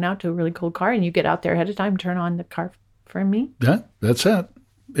be going out to a really cold car and you get out there ahead of time, turn on the car for me? Yeah, that's it.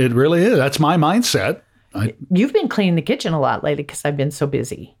 It really is. That's my mindset. You've been cleaning the kitchen a lot lately because I've been so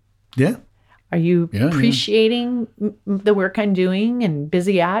busy. Yeah. Are you appreciating the work I'm doing and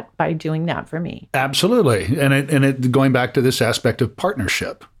busy at by doing that for me? Absolutely. And it going back to this aspect of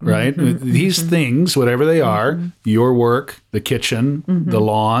partnership, right? These things, whatever they are, your work, the kitchen, the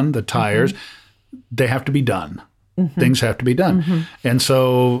lawn, the tires, they have to be done. Things have to be done. And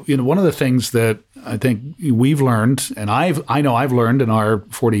so, one of the things that I think we've learned, and I know I've learned in our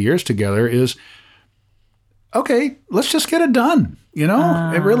 40 years together is, okay, let's just get it done.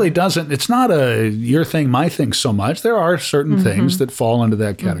 It really doesn't. It's not a your thing, my thing so much. There are certain things that fall into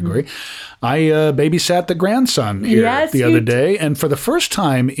that category. I babysat the grandson here the other day, and for the first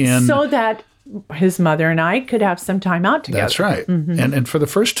time so that his mother and I could have some time out together. That's right. And for the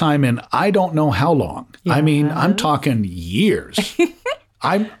first time in I don't know how long. Yeah. I mean, I'm talking years.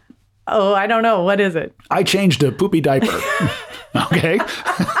 I don't know. What is it? I changed a poopy diaper. Okay.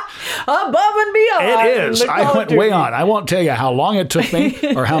 Above and beyond. It is. I went way on. I won't tell you how long it took me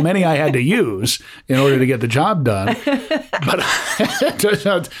or how many I had to use in order to get the job done. But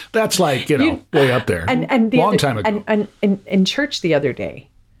that's like, way up there. And long time ago. And in church the other day,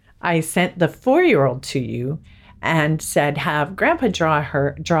 I sent the 4-year-old to you and said, have Grandpa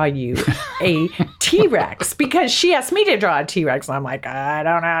draw you a T-Rex, because she asked me to draw a T-Rex. And I'm like, I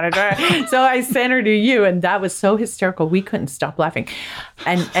don't know how to draw it. So I sent her to you, and that was so hysterical. We couldn't stop laughing,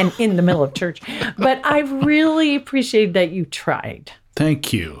 and in the middle of church. But I really appreciate that you tried.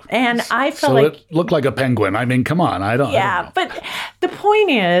 Thank you. And I felt like it looked like a penguin. I mean, come on. I don't know. But the point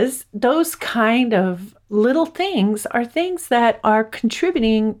is, those kind of little things are things that are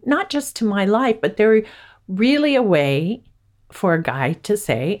contributing not just to my life, but they're really a way for a guy to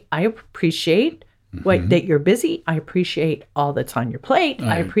say, I appreciate that you're busy. I appreciate all that's on your plate.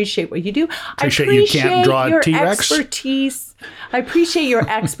 I appreciate what you do. I appreciate you can't draw a T-Rex. Expertise. I appreciate your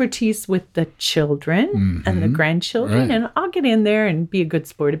expertise with the children and the grandchildren. Right. And I'll get in there and be a good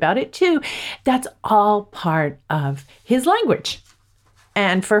sport about it too. That's all part of his language.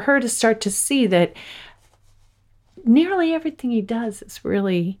 And for her to start to see that nearly everything he does is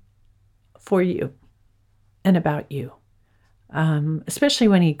really for you and about you, especially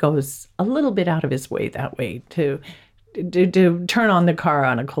when he goes a little bit out of his way that way to turn on the car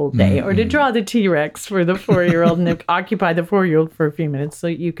on a cold day or to draw the T-Rex for the 4-year-old and to occupy the 4-year-old for a few minutes so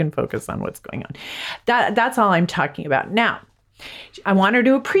you can focus on what's going on. That's all I'm talking about. Now, I want her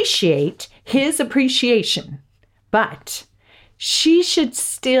to appreciate his appreciation, but she should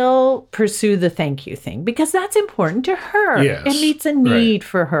still pursue the thank you thing because that's important to her. Yes, it meets a need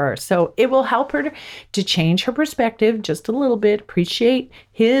for her. So it will help her to change her perspective just a little bit, appreciate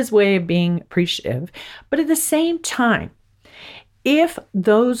his way of being appreciative. But at the same time, if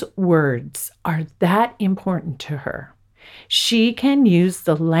those words are that important to her, she can use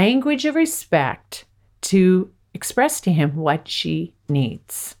the language of respect to express to him what she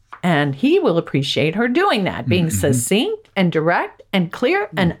needs. And he will appreciate her doing that, being succinct and direct and clear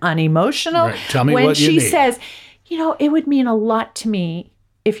and unemotional. Right. Tell me when what you she need. says, it would mean a lot to me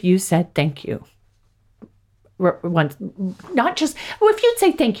if you said thank you. Once, not just, if you'd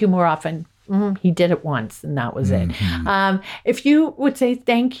say thank you more often. He did it once and that was it. If you would say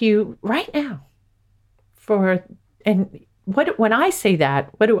thank you right now when I say that,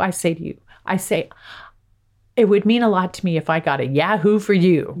 what do I say to you? I say, it would mean a lot to me if I got a Yahoo for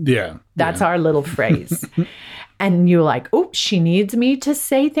you. Yeah. That's our little phrase. And you're like, oops, she needs me to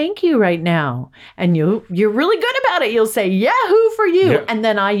say thank you right now. And you're really good about it. You'll say Yahoo for you. Yeah. And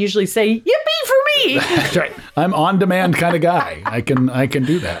then I usually say yippee for me. That's right. I'm on-demand kind of guy. I can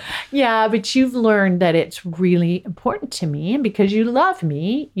do that. Yeah, but you've learned that it's really important to me. And because you love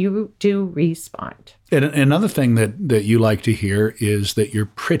me, you do respond. And another thing that you like to hear is that you're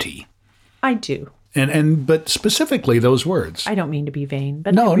pretty. I do. But specifically those words. I don't mean to be vain,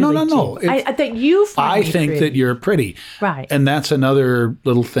 but no. That you find I think pretty. that you're pretty. Right. And that's another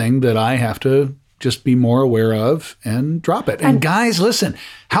little thing that I have to just be more aware of and drop it. And guys, listen,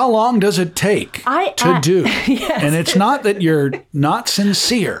 how long does it take to do? Yes. And it's not that you're not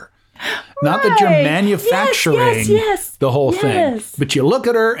sincere. Not that you're manufacturing the whole thing. But you look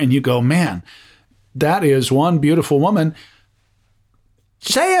at her and you go, man, that is one beautiful woman.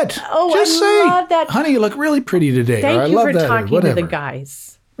 Say it. Oh, just I love that. Honey, you look really pretty today. Thank you love for that, talking to the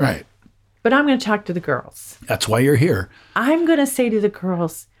guys. Right. But I'm going to talk to the girls. That's why you're here. I'm going to say to the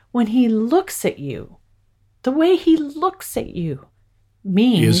girls, when he looks at you, the way he looks at you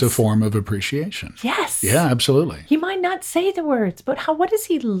means... is a form of appreciation. Yes. Yeah, absolutely. He might not say the words, but what does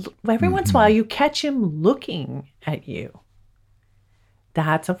he... Every once in a while, you catch him looking at you.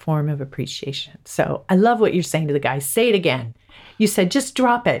 That's a form of appreciation. So I love what you're saying to the guys. Say it again. You said, just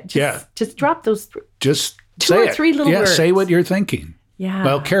drop it. Just drop those. Just two say or it. three little words. Say what you're thinking. Yeah.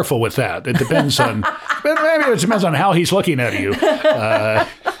 Well, careful with that. It depends on, maybe it depends on how he's looking at you.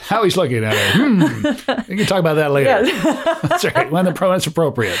 How he's looking at it. We can talk about that later. Yeah. That's right. When it's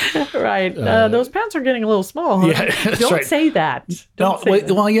appropriate. Right. Those pants are getting a little small. Huh? Yeah, Don't say that.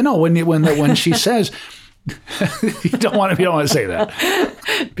 When she says, you don't want to say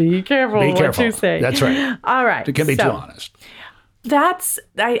that. Be careful what you say. That's right. All right. You can't be too honest.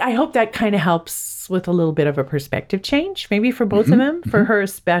 I hope that kind of helps with a little bit of a perspective change, maybe for both of them, for her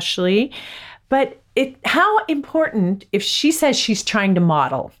especially. But how important if she says she's trying to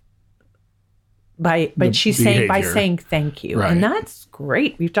model by saying thank you. Right. And that's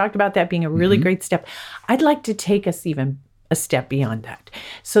great. We've talked about that being a really great step. I'd like to take us even a step beyond that,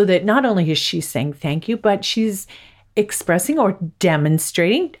 so that not only is she saying thank you, but she's expressing or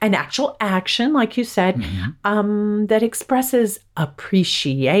demonstrating an actual action, like you said, that expresses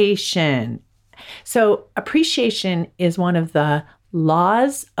appreciation. So appreciation is one of the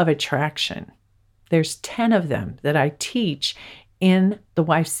laws of attraction. There's 10 of them that I teach in the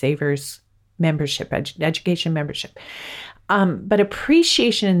Wife Savers membership, education membership. But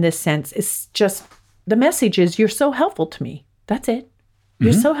appreciation in this sense is just, the message is, you're so helpful to me. That's it.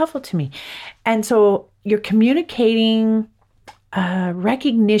 You're so helpful to me. And so you're communicating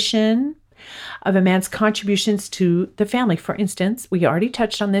recognition of a man's contributions to the family. For instance, we already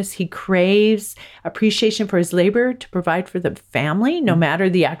touched on this. He craves appreciation for his labor to provide for the family, no matter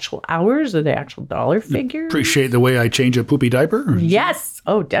the actual hours or the actual dollar figure. Appreciate the way I change a poopy diaper? Yes.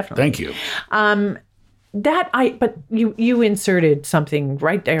 Oh, definitely. Thank you. But you inserted something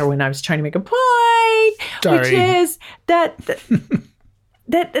right there when I was trying to make a point, which is that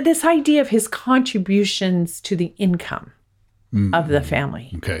this idea of his contributions to the income of the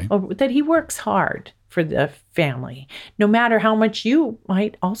family. Okay. Or that he works hard for the family, no matter how much you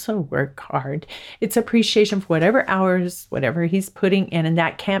might also work hard. It's appreciation for whatever hours, whatever he's putting in, and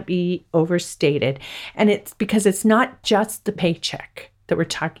that can't be overstated. And it's because it's not just the paycheck that we're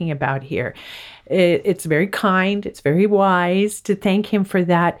talking about here. It's very kind, it's very wise to thank him for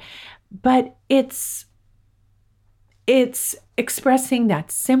that, but it's expressing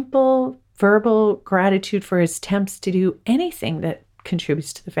that simple verbal gratitude for his attempts to do anything that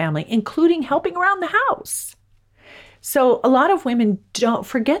contributes to the family, including helping around the house. So a lot of women don't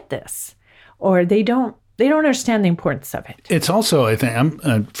forget this, or they don't understand the importance of it. It's also, I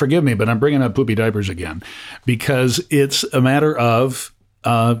think, forgive me, but I'm bringing up poopy diapers again, because it's a matter of,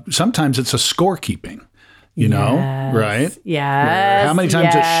 sometimes it's a scorekeeping. You know, right? Yes. How many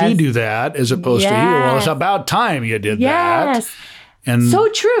times did she do that as opposed to you? Well, it's about time you did that. And so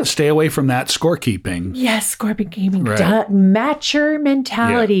true. Stay away from that scorekeeping. Yes, scorekeeping. Right. Mature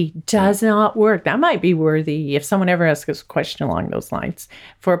mentality does not work. That might be worthy if someone ever asks us a question along those lines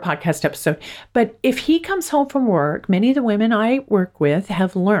for a podcast episode. But if he comes home from work, many of the women I work with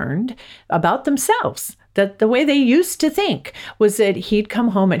have learned about themselves. That the way they used to think was that he'd come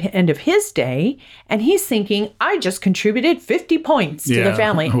home at the end of his day and he's thinking, I just contributed 50 points to the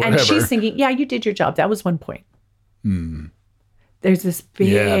family. Whatever. And she's thinking, yeah, you did your job. That was 1 point. There's this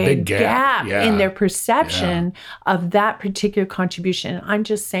big gap in their perception of that particular contribution. I'm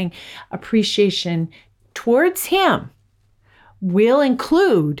just saying appreciation towards him will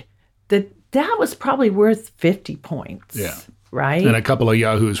include that was probably worth 50 points. Yeah. Right? And a couple of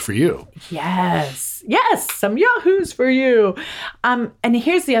yahoos for you. Yes, some yahoos for you. And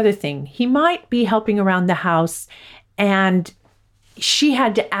here's the other thing. He might be helping around the house and she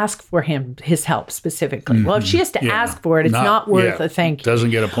had to ask for his help specifically. Well, if she has to ask for it, it's not worth a thank you. Doesn't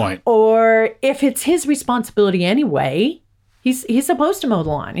get a point. Or if it's his responsibility anyway, he's supposed to mow the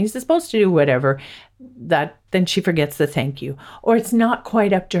lawn. He's supposed to do whatever. Then she forgets the thank you. Or it's not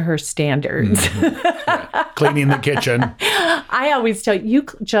quite up to her standards. Cleaning the kitchen. I always tell you,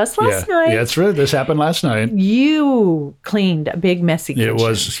 just last night. Yeah, that's right. This happened last night. You cleaned a big messy kitchen. It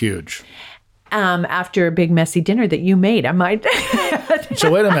was huge. After a big messy dinner that you made. I might. So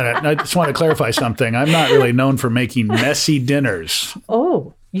wait a minute. I just want to clarify something. I'm not really known for making messy dinners.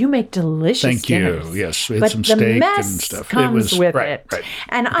 Oh, you make delicious dinners. Thank you. Yes, we had some steak and stuff. Comes with it. Right.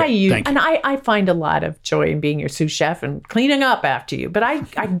 And I find a lot of joy in being your sous chef and cleaning up after you. But I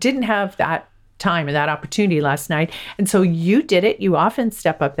didn't have that time and that opportunity last night. And so you did it. You often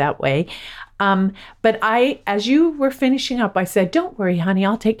step up that way. But as you were finishing up, I said, don't worry, honey,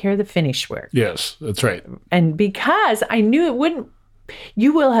 I'll take care of the finish work. Yes, that's right. And because I knew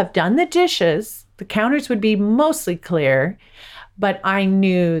you will have done the dishes, the counters would be mostly clear, but I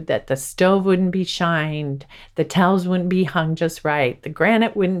knew that the stove wouldn't be shined, the towels wouldn't be hung just right, the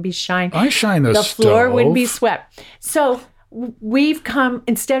granite wouldn't be shined. I shine the stove. The floor wouldn't be swept. So we've come,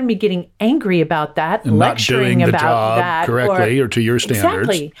 instead of me getting angry about that, and lecturing not doing the about job that correctly or to your standards.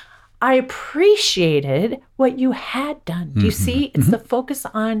 Exactly. I appreciated what you had done. Do you see? It's the focus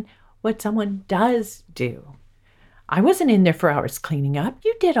on what someone does do. I wasn't in there for hours cleaning up.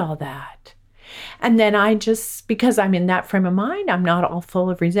 You did all that. And then because I'm in that frame of mind, I'm not all full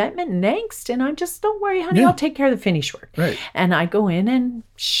of resentment and angst. And I'm just, don't worry, honey, I'll take care of the finish work. Right. And I go in and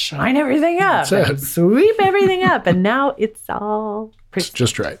shine everything up and sweep everything up. And now it's all It's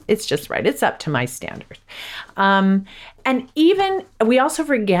just right. It's just right. It's up to my standards. And even we also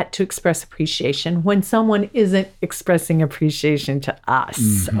forget to express appreciation when someone isn't expressing appreciation to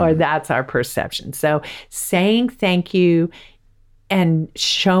us, or that's our perception. So saying thank you and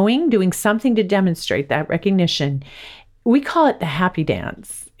doing something to demonstrate that recognition, we call it the happy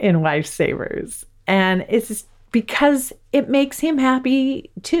dance in Lifesavers. And it's because it makes him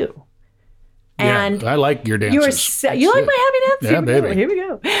happy too. And I like your dances. You like my happy dance? Yeah, baby. Here we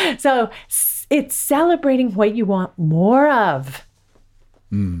go. So it's celebrating what you want more of.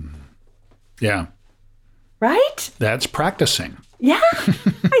 Yeah. Right? That's practicing. Yeah.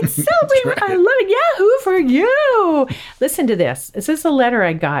 It's celebrating. Right. I love it. Yahoo for you. Listen to this. This is a letter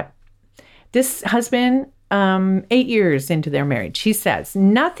I got. This husband, 8 years into their marriage, he says,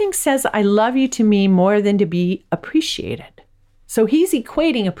 nothing says I love you to me more than to be appreciated. So he's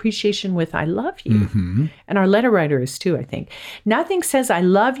equating appreciation with I love you. And our letter writer is too, I think. Nothing says I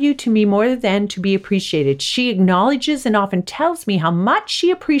love you to me more than to be appreciated. She acknowledges and often tells me how much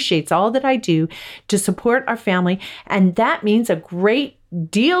she appreciates all that I do to support our family. And that means a great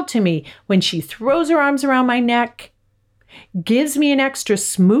deal to me when she throws her arms around my neck, gives me an extra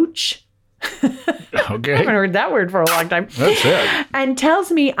smooch. Okay. I haven't heard that word for a long time. That's it. And tells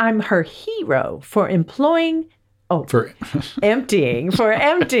me I'm her hero for emptying,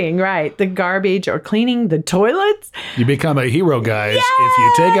 right, the garbage or cleaning the toilets. You become a hero, guys, if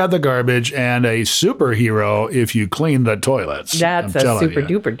you take out the garbage, and a superhero if you clean the toilets. That's a super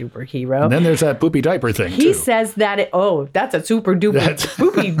duper duper hero. And then there's that poopy diaper thing, He says that that's a super duper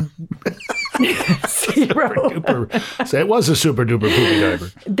poopy hero. So it was a super duper poopy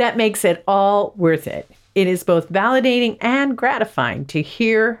diaper. That makes it all worth it. It is both validating and gratifying to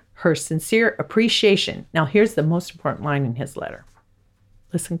hear her sincere appreciation. Now, here's the most important line in his letter.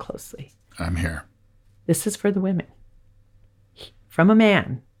 Listen closely. I'm here. This is for the women. From a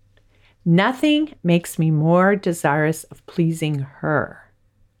man. Nothing makes me more desirous of pleasing her.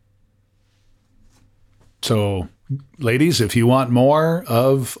 So, ladies, if you want more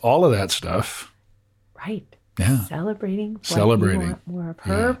of all of that stuff. Right. Yeah. Celebrating. Celebrating. More of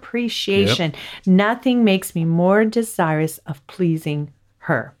her appreciation. Yep. Nothing makes me more desirous of pleasing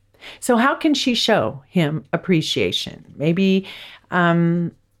her. So how can she show him appreciation? Maybe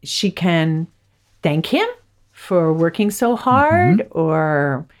she can thank him for working so hard,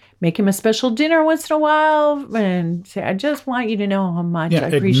 or make him a special dinner once in a while and say, I just want you to know how much I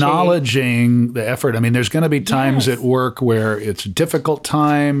appreciate. Acknowledging the effort. I mean, there's going to be times at work where it's a difficult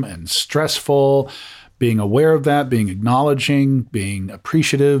time and stressful. Being aware of that, being acknowledging, being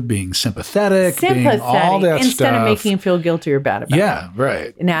appreciative, being sympathetic, being all that stuff. Instead of making him feel guilty or bad about it. Yeah,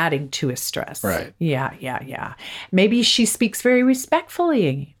 right. And adding to his stress. Right. Yeah. Maybe she speaks very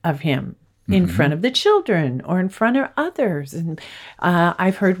respectfully of him in front of the children or in front of others. And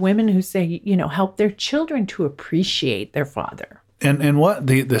I've heard women who say, help their children to appreciate their father. And what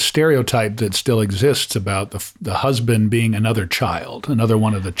the stereotype that still exists about the husband being another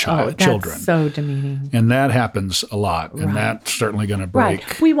one of the children. So demeaning. And that happens a lot. And that's certainly going to break.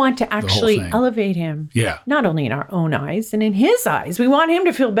 Right. We want to actually elevate him. Yeah. Not only in our own eyes and in his eyes. We want him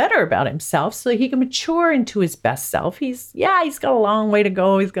to feel better about himself so he can mature into his best self. He's got a long way to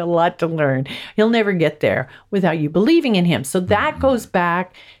go. He's got a lot to learn. He'll never get there without you believing in him. So that goes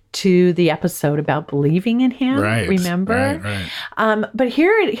back to the episode about believing in him. Right. Remember? Right. But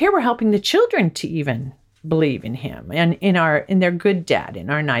here we're helping the children to even believe in him and in their good dad, in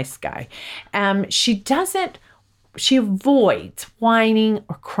our nice guy. She avoids whining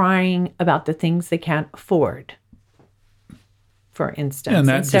or crying about the things they can't afford. For instance,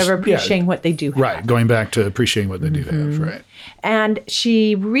 instead of appreciating what they do have. Right. Going back to appreciating what they do have. Right. And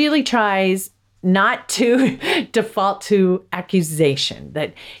she really tries not to default to accusation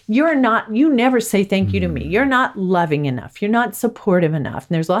that you never say thank you to me. You're not loving enough. You're not supportive enough.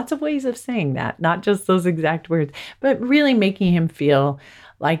 And there's lots of ways of saying that, not just those exact words, but really making him feel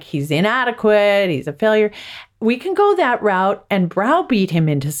like he's inadequate, he's a failure. We can go that route and browbeat him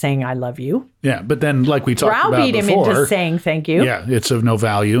into saying, I love you. Yeah, but then like we talked about browbeat before. Him into saying thank you. Yeah, it's of no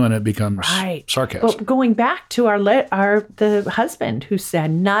value and it becomes sarcasm. But going back to the husband who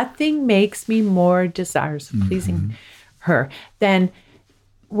said, nothing makes me more desirous of pleasing her than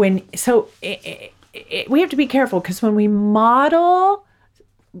when, we have to be careful because when we model,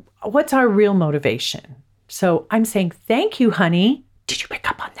 what's our real motivation? So I'm saying, thank you, honey. Did you pick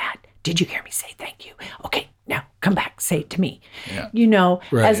up on that? Did you hear me say thank you? Okay, now come back, say it to me. Yeah.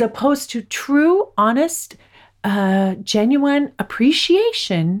 As opposed to true, honest, genuine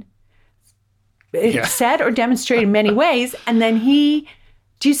appreciation, said or demonstrated in many ways. And then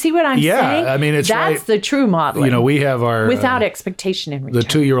do you see what I'm saying? Yeah, I mean, that's the true modeling. We have our... without expectation in return. The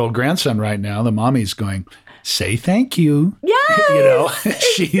 2-year-old grandson right now, the mommy's going... Say thank you. Yes,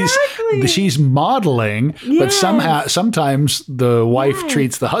 she's modeling, but sometimes the wife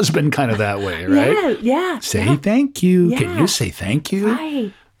treats the husband kind of that way, right? Yeah. Say thank you. Yeah. Can you say thank you?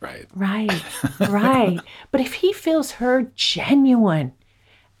 Right. But if he feels her genuine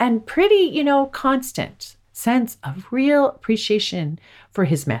and pretty, constant sense of real appreciation for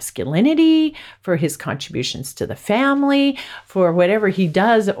his masculinity, for his contributions to the family, for whatever he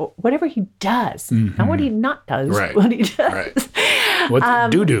does, not what he not does, what he does. Right. What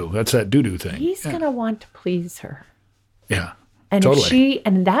do? That's that do thing. He's going to want to please her. Yeah. And totally.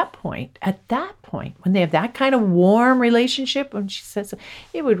 at that point, when they have that kind of warm relationship, when she says,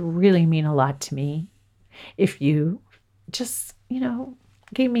 it would really mean a lot to me if you just,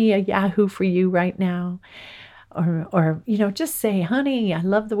 gave me a Yahoo for you right now. Or just say, honey, I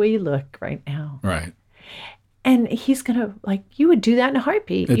love the way you look right now. Right. And he's going to, you would do that in a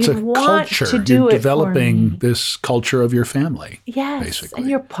heartbeat. It's You'd a culture. To do You're it developing this culture of your family. Yes. Basically. And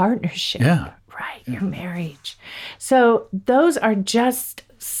your partnership. Yeah. Right. Your marriage. So those are just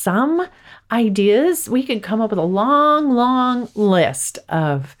some ideas. We could come up with a long, long list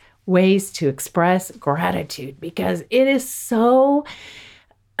of ways to express gratitude because it is so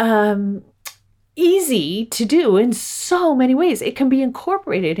easy to do in so many ways. It can be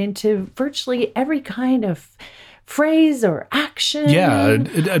incorporated into virtually every kind of phrase or action or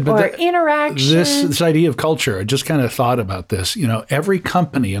interaction. This idea of culture, I just kind of thought about this. Every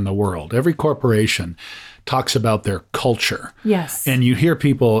company in the world, every corporation talks about their culture. Yes. And you hear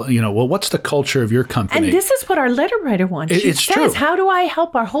people, well, what's the culture of your company? And this is what our letter writer wants. She says, true. How do I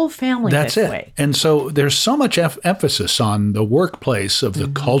help our whole family this way? And so there's so much emphasis on the workplace of the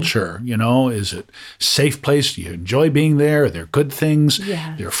culture. Is it a safe place? Do you enjoy being there? Are there good things?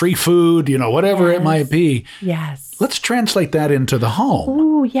 Yes. There free food? Whatever it might be. Yes. Let's translate that into the home.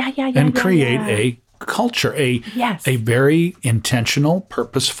 Ooh, yeah. And create a culture, a very intentional,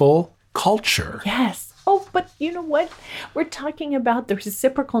 purposeful culture. Yes. oh, but you know what? We're talking about the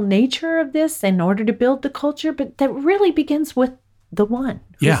reciprocal nature of this in order to build the culture, but that really begins with the one.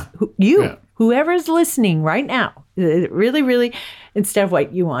 Whoever's listening right now, really, really, instead of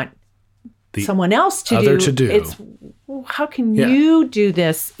what you want someone else to do, it's how can you do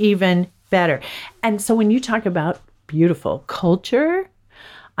this even better? And so when you talk about beautiful culture,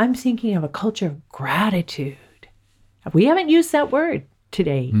 I'm thinking of a culture of gratitude. We haven't used that word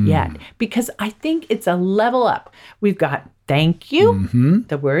today yet, because I think it's a level up. We've got thank you,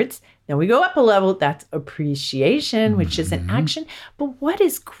 the words. Then we go up a level. That's appreciation, which is an action. But what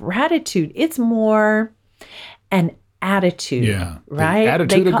is gratitude? It's more an attitude, right?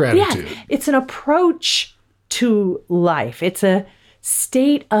 Attitude of gratitude. Yeah, it's an approach to life. It's a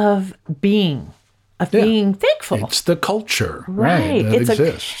state of being, being thankful. It's the culture, right? That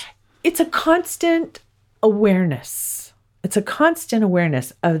exists. It's a constant awareness. It's a constant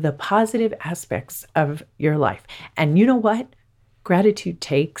awareness of the positive aspects of your life. And you know what? Gratitude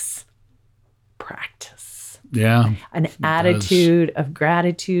takes practice. Yeah. An attitude of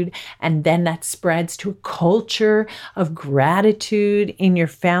gratitude. And then that spreads to a culture of gratitude in your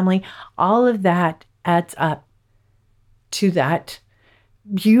family. All of that adds up to that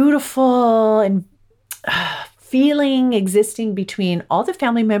beautiful and feeling existing between all the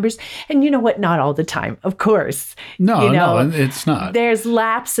family members. And you know what? Not all the time, of course. No, it's not. There's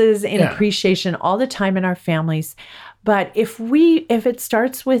lapses in appreciation all the time in our families. But if it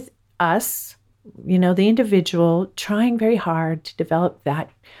starts with us, the individual trying very hard to develop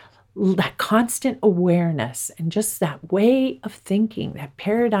that constant awareness and just that way of thinking, that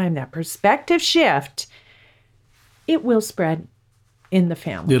paradigm, that perspective shift, it will spread in the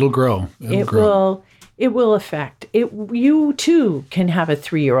family. It'll grow. It will affect it. You too can have a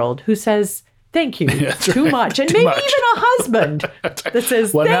 3-year-old who says, thank you too much. And maybe even a husband that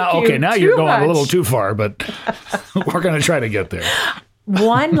says, now you're going a little too far, but we're going to try to get there.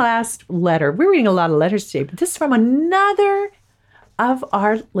 One last letter. We're reading a lot of letters today, but this is from another of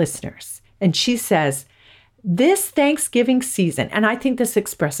our listeners. And she says, this Thanksgiving season, and I think this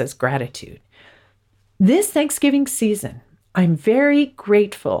expresses gratitude. This Thanksgiving season, I'm very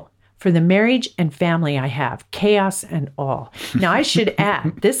grateful for the marriage and family I have, chaos and all. Now, I should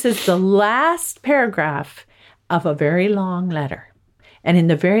add, this is the last paragraph of a very long letter. And in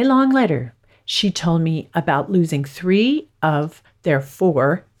the very long letter, she told me about losing 3 of their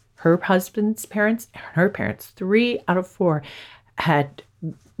 4, her husband's parents, her parents, 3 out of 4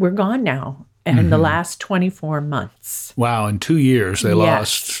 were gone now in the last 24 months. Wow, in 2 years, they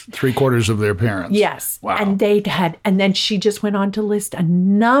lost 3/4 of their parents. Yes. Wow. And then she just went on to list a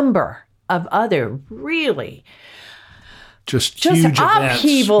number of other really just huge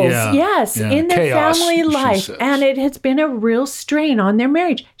upheavals, events. In their chaos, family life. And it has been a real strain on their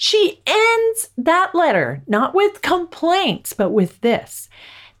marriage. She ends that letter, not with complaints, but with this.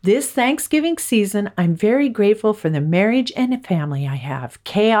 This Thanksgiving season, I'm very grateful for the marriage and family I have,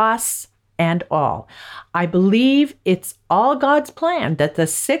 chaos and all. I believe it's all God's plan that the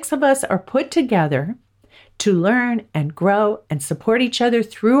 6 of us are put together to learn and grow and support each other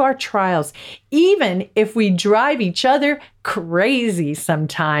through our trials, even if we drive each other crazy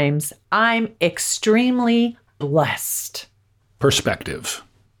sometimes. I'm extremely blessed. Perspective.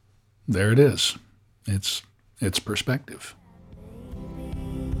 There it is. It's perspective.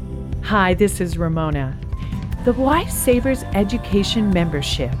 Hi, this is Ramona. The Wife Savers Education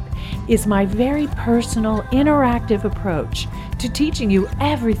Membership is my very personal, interactive approach to teaching you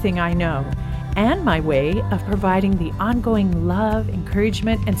everything I know, and my way of providing the ongoing love,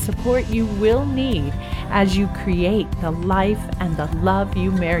 encouragement, and support you will need as you create the life and the love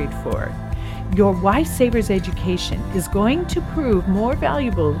you married for. Your Wife Savers education is going to prove more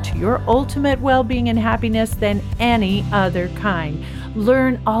valuable to your ultimate well-being and happiness than any other kind.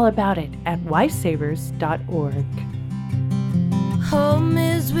 Learn all about it at wifesavers.org. Home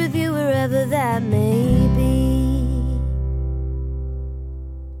is with you wherever that may